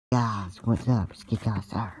guys, what's up? Ski guys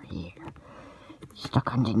are here.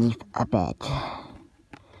 Stuck underneath a bed.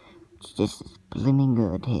 It's just blooming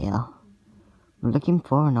good here. I'm looking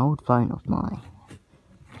for an old phone of mine,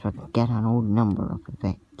 so I can get an old number off of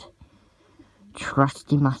it.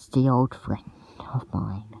 Trusty musty old friend of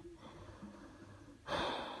mine.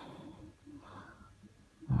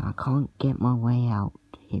 I can't get my way out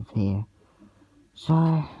of here, so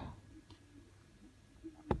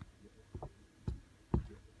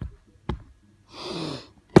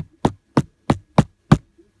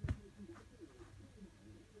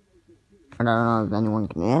I don't know if anyone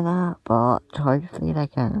can hear that, but hopefully they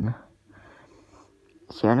can.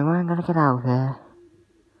 It's the only way I'm gonna get out of here.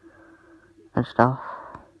 And stuff.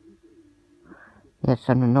 Yes,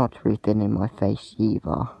 I'm not breathing in my face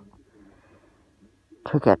either.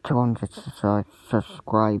 To get 200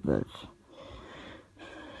 subscribers.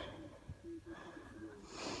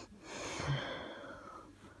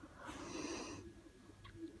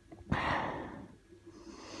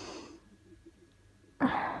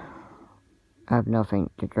 I have nothing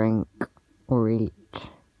to drink or eat.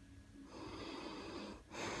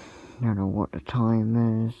 I don't know what the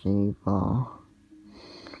time is either.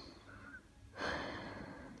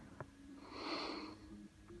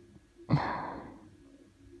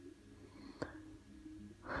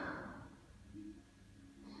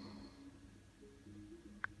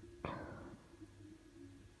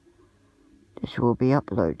 This will be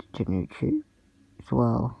uploaded to YouTube as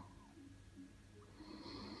well.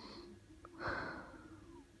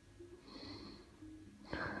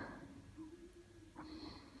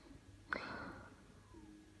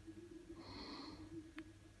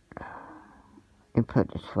 I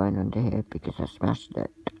put this phone under here because I smashed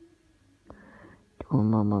it.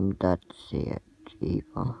 Don't want my mum and dad to see it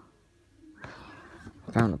either.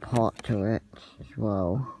 Found a part to it as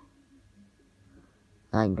well.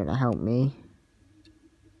 That ain't gonna help me.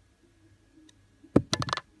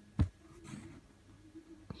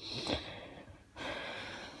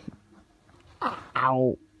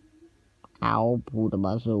 Ow. Ow, pull the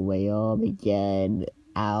muscle away up again.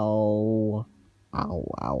 Ow. Ow,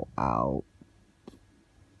 ow, ow.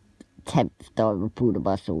 10th time to pull the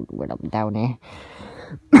muscle when I'm down here.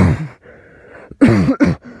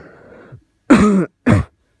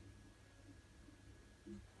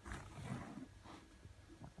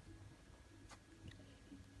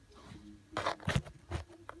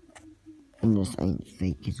 And this ain't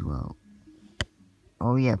fake as well.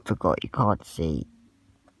 Oh yeah, forgot you can't see.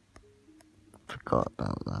 Forgot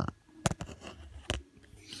about that.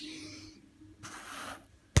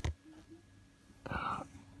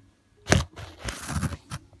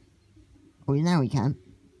 Oh, now we can.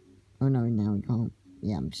 Oh no, now we can't.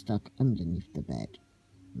 Yeah, I'm stuck underneath the bed.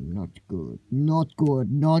 Not good. Not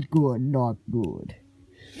good. Not good. Not good.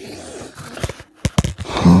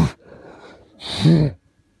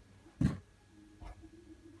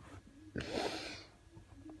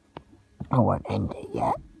 I won't end it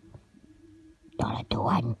yet. Gotta do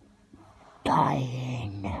I'm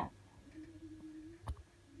dying.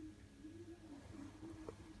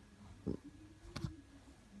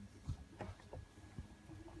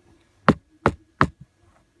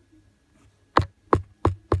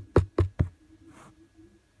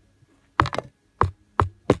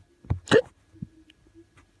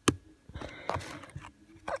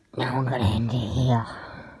 Now I'm gonna end it here.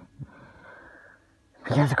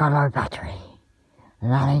 Because I got low battery.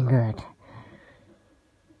 And that ain't good.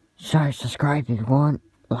 So subscribe if you want.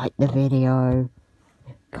 Like the video.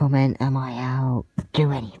 Comment, am I out?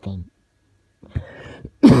 Do anything.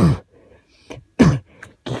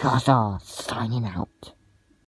 Geekars are signing out.